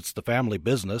this. It's the family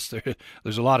business.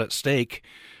 There's a lot at stake.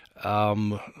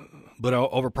 But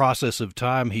over a process of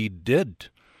time, he did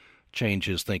change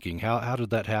his thinking. How did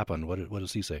that happen? What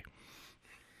does he say?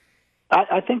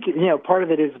 I think part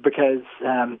of it is because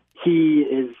he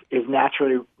is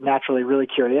naturally really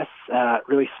curious,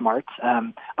 really smart.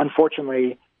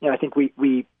 Unfortunately, I think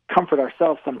we comfort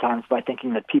ourselves sometimes by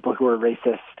thinking that people who are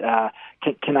racist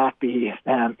cannot be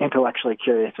intellectually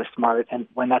curious or smart, and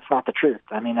when that's not the truth.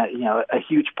 I mean, a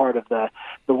huge part of the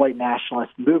white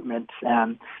nationalist movement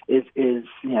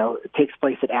takes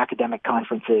place at academic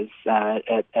conferences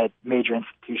at major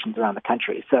institutions around the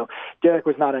country. So Derek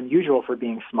was not unusual for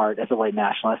being smart as a white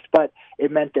nationalist, but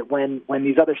it meant that when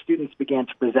these other students began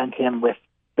to present him with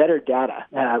better data,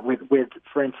 with,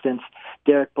 for instance,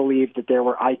 Derek believed that there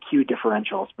were IQ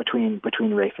differentials between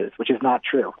races, which is not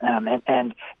true.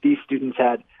 And these students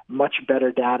had much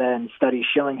better data and studies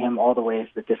showing him all the ways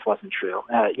that this wasn't true.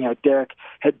 Derek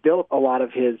had built a lot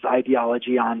of his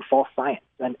ideology on false science.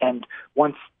 And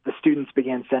once the students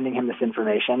began sending him this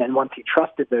information, and once he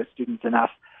trusted those students enough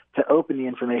to open the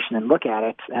information and look at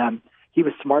it, he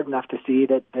was smart enough to see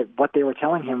that what they were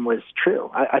telling him was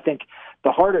true. I think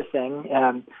the harder thing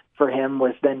for him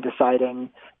was then deciding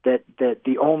that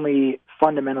the only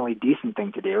fundamentally decent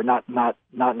thing to do, not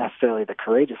necessarily the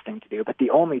courageous thing to do, but the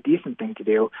only decent thing to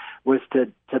do was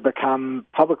to become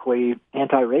publicly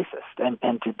anti-racist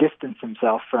and to distance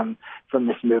himself from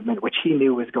this movement, which he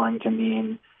knew was going to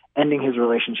mean ending his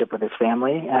relationship with his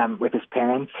family, with his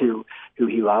parents who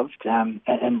he loved,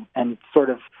 and sort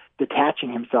of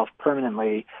detaching himself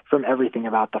permanently from everything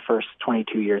about the first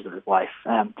 22 years of his life.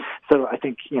 So I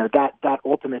think that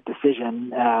ultimate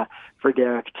decision for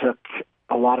Derek took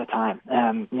a lot of time.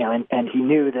 And he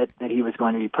knew that he was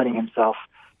going to be putting himself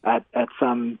at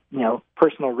some,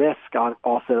 personal risk,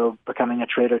 also becoming a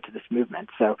traitor to this movement.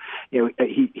 So,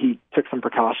 he took some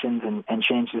precautions and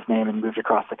changed his name and moved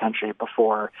across the country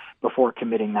before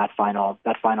committing that final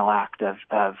act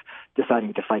of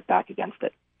deciding to fight back against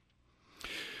it.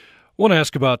 I want to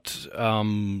ask about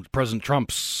President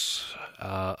Trump's,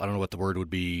 I don't know what the word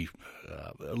would be,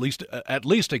 at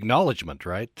least acknowledgement,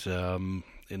 right?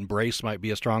 Embrace might be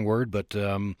a strong word, but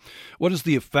what is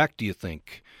the effect, do you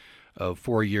think, of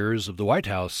 4 years of the White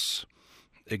House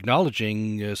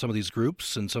acknowledging some of these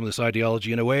groups and some of this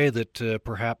ideology in a way that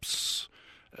perhaps,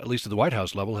 at least at the White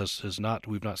House level,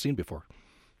 we've not seen before?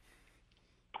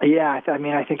 Yeah,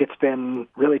 I think it's been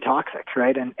really toxic,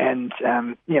 right? And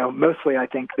mostly I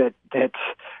think that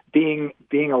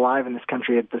being alive in this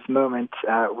country at this moment,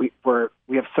 we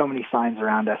have so many signs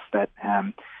around us that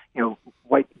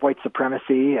white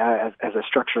supremacy as a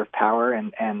structure of power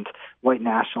and white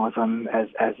nationalism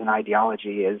as an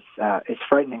ideology is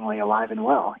frighteningly alive and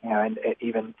well. And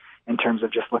even in terms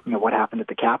of just looking at what happened at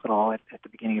the Capitol at the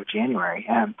beginning of January.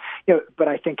 But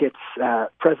I think it's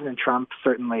President Trump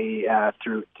certainly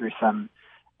through some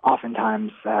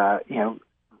oftentimes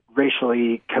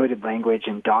racially coded language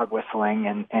and dog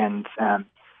whistling and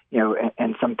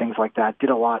some things like that did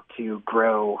a lot to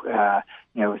grow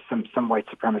some white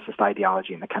supremacist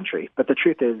ideology in the country. But the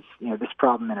truth is, this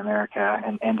problem in America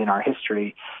and in our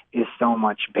history is so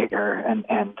much bigger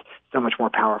and so much more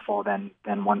powerful than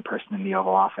one person in the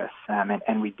Oval Office.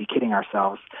 And we'd be kidding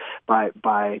ourselves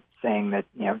by saying that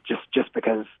just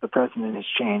because the president has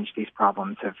changed, these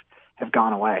problems have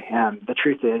gone away. The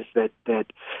truth is that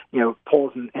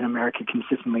polls in America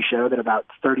consistently show that about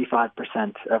 35%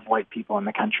 of white people in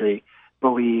the country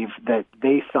believe that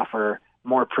they suffer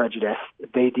more prejudice,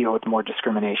 they deal with more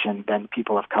discrimination than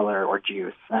people of color or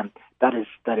Jews. That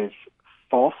is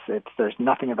false. There's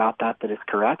nothing about that is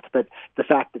correct. But the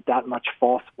fact that much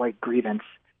false white grievance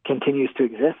continues to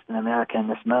exist in America in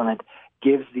this moment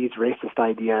gives these racist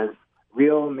ideas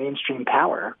real mainstream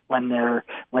power when they're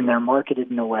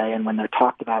marketed in a way and when they're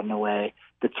talked about in a way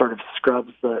that sort of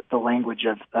scrubs the language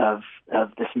of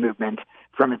this movement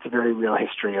from its very real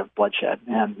history of bloodshed.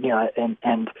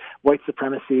 And white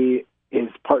supremacy is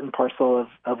part and parcel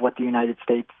of what the United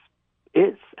States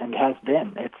is and has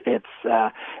been.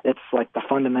 It's like the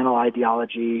fundamental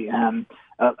ideology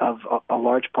of a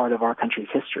large part of our country's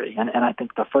history. And I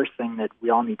think the first thing that we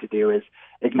all need to do is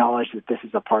acknowledge that this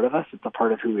is a part of us, it's a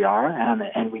part of who we are,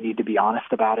 and we need to be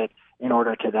honest about it in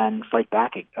order to then fight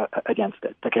back against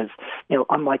it. Because,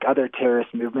 unlike other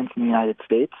terrorist movements in the United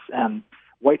States,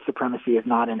 white supremacy is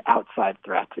not an outside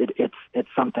threat. It's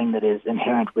something that is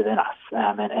inherent within us,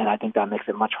 and I think that makes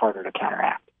it much harder to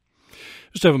counteract.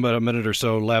 Just have about a minute or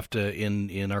so left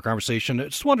in our conversation. I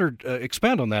just wondered,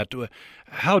 expand on that.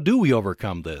 How do we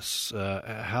overcome this?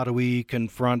 How do we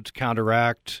confront,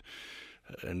 counteract,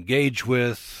 engage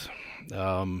with,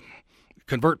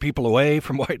 convert people away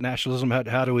from white nationalism?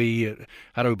 How do we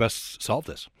best solve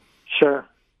this? Sure.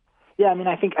 Yeah,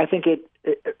 I think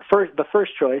the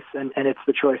first choice, and it's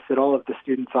the choice that all of the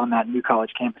students on that new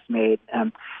college campus made,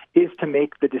 is to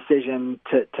make the decision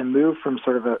to move from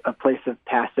sort of a place of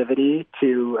passivity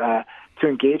to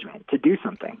engagement, to do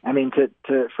something.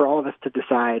 For all of us to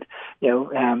decide,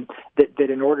 that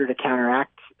in order to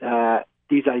counteract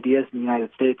these ideas in the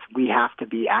United States, we have to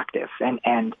be active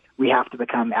and we have to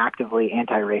become actively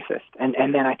anti-racist. And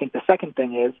then I think the second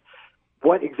thing is,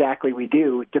 what exactly we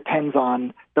do depends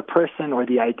on the person or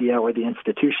the idea or the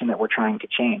institution that we're trying to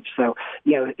change. So,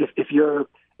 if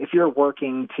you're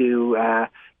working to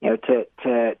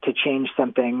change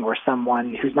something or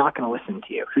someone who's not going to listen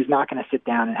to you, who's not going to sit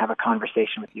down and have a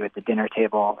conversation with you at the dinner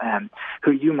table,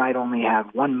 who you might only have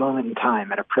one moment in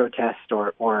time at a protest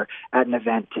or at an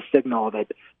event to signal that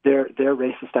their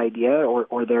racist idea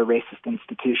or their racist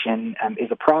institution is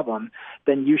a problem,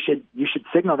 then you should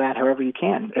signal that however you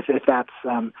can. If that's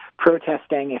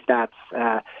protesting, if that's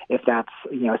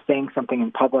saying something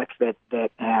in public that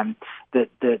an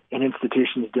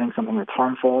institution is doing something that's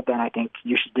harmful, then I think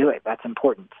you should do it. That's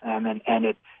important, and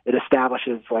it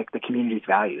establishes like the community's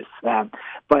values.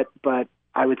 But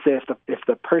I would say if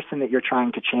the person that you're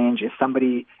trying to change is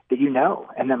somebody that you know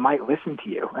and that might listen to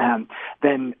you,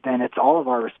 then it's all of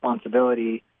our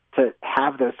responsibility to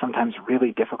have those sometimes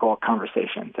really difficult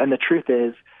conversations. And the truth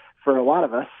is, for a lot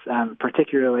of us,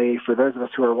 particularly for those of us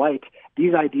who are white,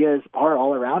 these ideas are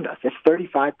all around us. If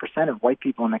 35% of white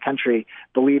people in the country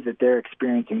believe that they're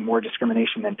experiencing more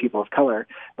discrimination than people of color,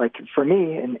 like for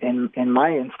me, in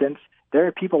my instance, there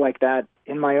are people like that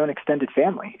in my own extended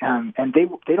family, and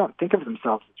they don't think of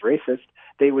themselves as racist.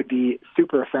 They would be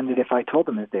super offended if I told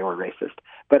them that they were racist.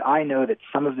 But I know that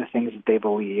some of the things that they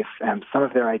believe, some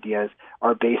of their ideas,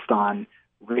 are based on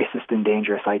racist and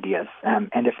dangerous ideas. And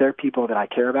if there are people that I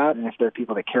care about, and if there are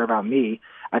people that care about me,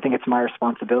 I think it's my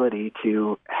responsibility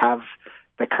to have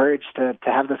the courage to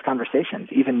have those conversations,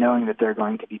 even knowing that they're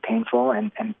going to be painful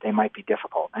and they might be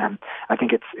difficult. And I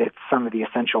think it's some of the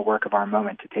essential work of our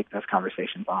moment to take those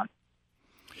conversations on.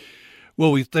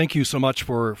 Well, we thank you so much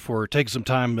for taking some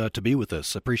time to be with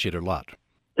us. Appreciate it a lot.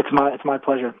 It's my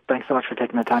pleasure. Thanks so much for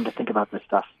taking the time to think about this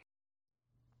stuff.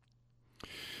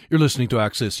 You're listening to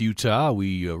Access Utah.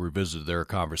 We revisited their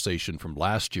conversation from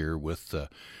last year with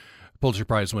Pulitzer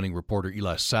Prize-winning reporter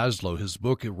Eli Saslow. His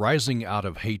book, Rising Out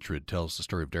of Hatred, tells the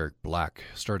story of Derek Black.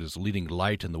 Started as a leading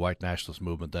light in the white nationalist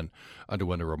movement, then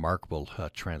underwent a remarkable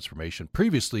transformation.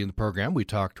 Previously in the program, we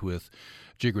talked with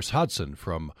Jigris Hudson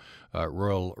from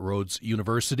Royal Roads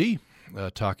University,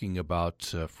 talking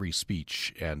about free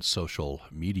speech and social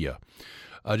media.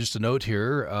 Just a note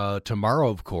here,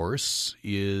 tomorrow, of course,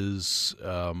 is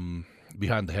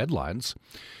Behind the Headlines.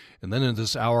 And then in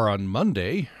this hour on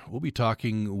Monday, we'll be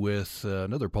talking with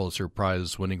another Pulitzer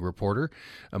Prize-winning reporter,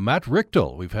 Matt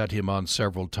Richtel. We've had him on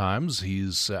several times.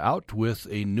 He's out with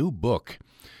a new book.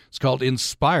 It's called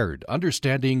Inspired,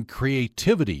 Understanding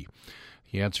Creativity.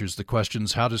 He answers the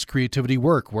questions, how does creativity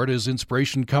work? Where does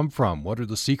inspiration come from? What are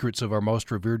the secrets of our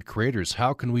most revered creators?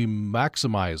 How can we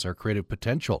maximize our creative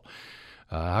potential?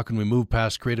 How can we move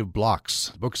past creative blocks?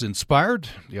 The book is Inspired.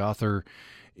 The author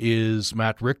is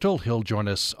Matt Richtel. He'll join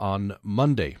us on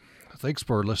Monday. Thanks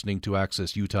for listening to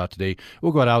Access Utah today.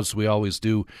 We'll go out as we always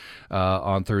do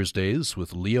on Thursdays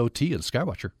with Leo T. and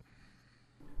Skywatcher.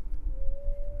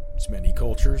 It's many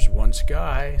cultures, one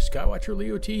sky. Skywatcher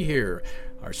Leo T here.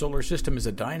 Our solar system is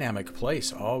a dynamic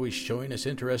place, always showing us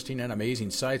interesting and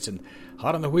amazing sights. And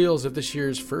hot on the wheels of this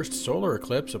year's first solar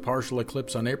eclipse, a partial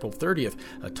eclipse on April 30th,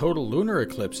 a total lunar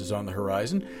eclipse is on the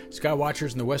horizon.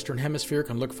 Skywatchers in the Western Hemisphere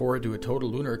can look forward to a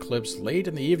total lunar eclipse late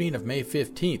in the evening of May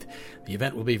 15th. The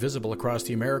event will be visible across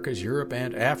the Americas, Europe,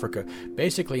 and Africa,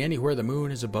 basically anywhere the moon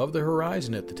is above the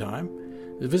horizon at the time.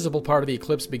 The visible part of the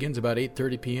eclipse begins about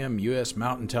 8:30 p.m. U.S.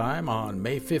 Mountain Time on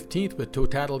May 15th, with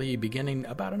totality beginning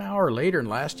about an hour later and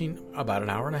lasting about an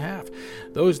hour and a half.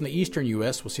 Those in the eastern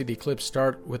U.S. will see the eclipse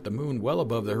start with the moon well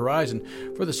above the horizon.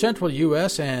 For the central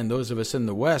U.S. and those of us in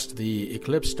the west, the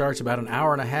eclipse starts about an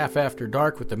hour and a half after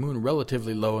dark with the moon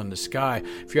relatively low in the sky.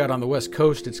 If you're out on the west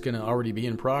coast, it's going to already be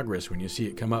in progress when you see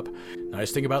it come up.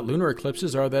 Nice thing about lunar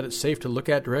eclipses are that it's safe to look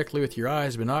at directly with your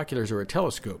eyes, binoculars, or a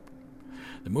telescope.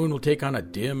 The moon will take on a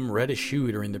dim, reddish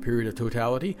hue during the period of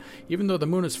totality. Even though the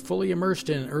moon is fully immersed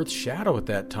in Earth's shadow at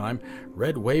that time,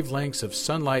 red wavelengths of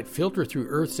sunlight filter through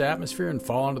Earth's atmosphere and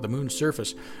fall onto the moon's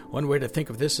surface. One way to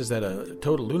think of this is that a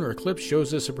total lunar eclipse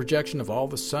shows us a projection of all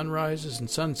the sunrises and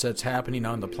sunsets happening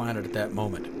on the planet at that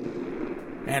moment.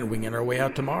 And winging our way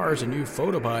out to Mars, a new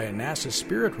photo by NASA's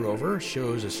Spirit rover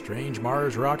shows a strange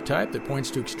Mars rock type that points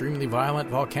to extremely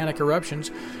violent volcanic eruptions.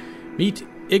 Meet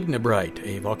Ignibrite,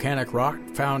 a volcanic rock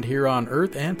found here on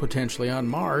Earth and potentially on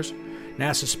Mars.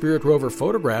 NASA's Spirit rover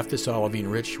photographed this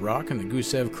olivine-rich rock in the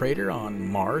Gusev crater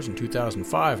on Mars in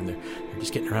 2005, and they're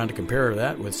just getting around to compare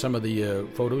that with some of the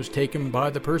photos taken by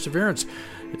the Perseverance.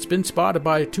 It's been spotted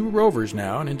by 2 rovers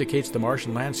now and indicates the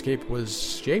Martian landscape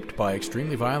was shaped by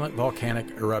extremely violent volcanic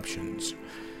eruptions.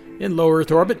 In low Earth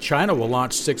orbit, China will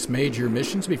launch 6 major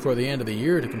missions before the end of the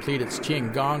year to complete its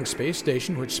Tiangong space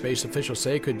station, which space officials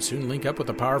say could soon link up with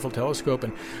a powerful telescope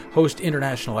and host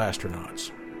international astronauts.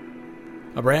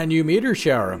 A brand new meteor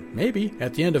shower. Maybe.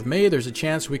 At the end of May, there's a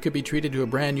chance we could be treated to a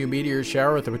brand new meteor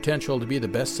shower with the potential to be the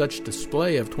best such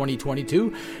display of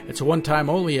 2022. It's a one-time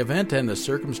only event, and the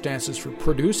circumstances for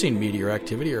producing meteor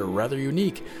activity are rather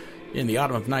unique. In the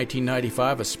autumn of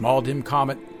 1995, a small dim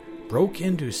comet broke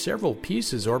into several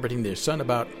pieces orbiting the sun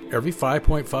about every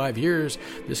 5.5 years.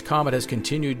 This comet has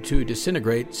continued to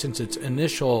disintegrate since its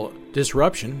initial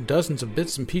disruption. Dozens of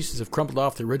bits and pieces have crumpled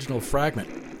off the original fragment.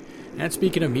 And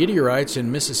speaking of meteorites,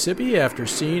 in Mississippi, after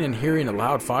seeing and hearing a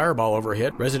loud fireball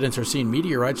overhead, residents are seeing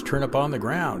meteorites turn up on the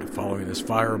ground. Following this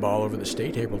fireball over the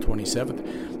state April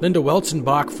 27th, Linda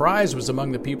Welzenbach Fries was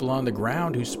among the people on the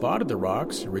ground who spotted the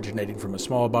rocks, originating from a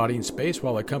small body in space,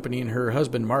 while accompanying her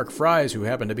husband Mark Fries, who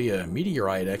happened to be a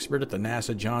meteorite expert at the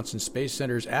NASA Johnson Space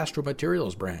Center's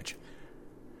Astromaterials branch.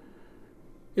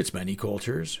 It's many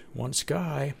cultures, one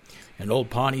sky. An old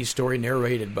Pawnee story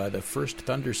narrated by the first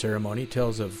thunder ceremony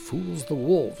tells of Fools the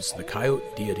Wolves, the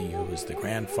coyote deity who was the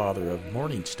grandfather of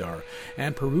Morningstar,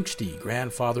 and Paruchti,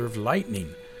 grandfather of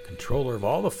lightning, controller of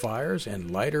all the fires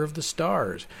and lighter of the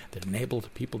stars that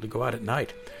enabled people to go out at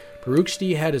night.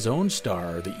 Parukhshti had his own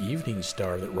star, the evening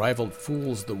star, that rivaled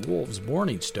Fools the Wolves'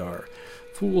 morning star.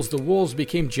 Fools the Wolves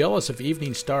became jealous of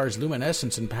Evening Star's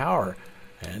luminescence and power,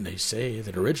 and they say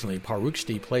that originally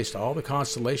Parukhshti placed all the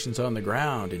constellations on the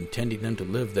ground, intending them to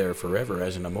live there forever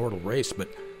as an immortal race, but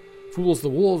Fools the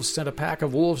Wolves sent a pack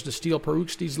of wolves to steal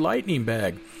Parukhshti's lightning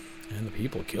bag, and the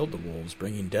people killed the wolves,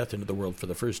 bringing death into the world for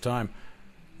the first time.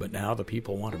 But now the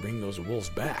people want to bring those wolves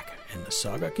back, and the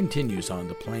saga continues on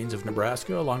the plains of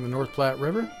Nebraska along the North Platte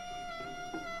River.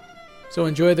 So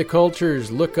enjoy the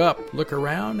cultures, look up, look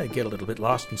around, and get a little bit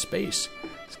lost in space.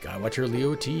 Skywatcher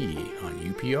Leo T on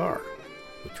UPR,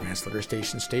 with translator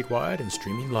stations statewide and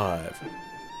streaming live.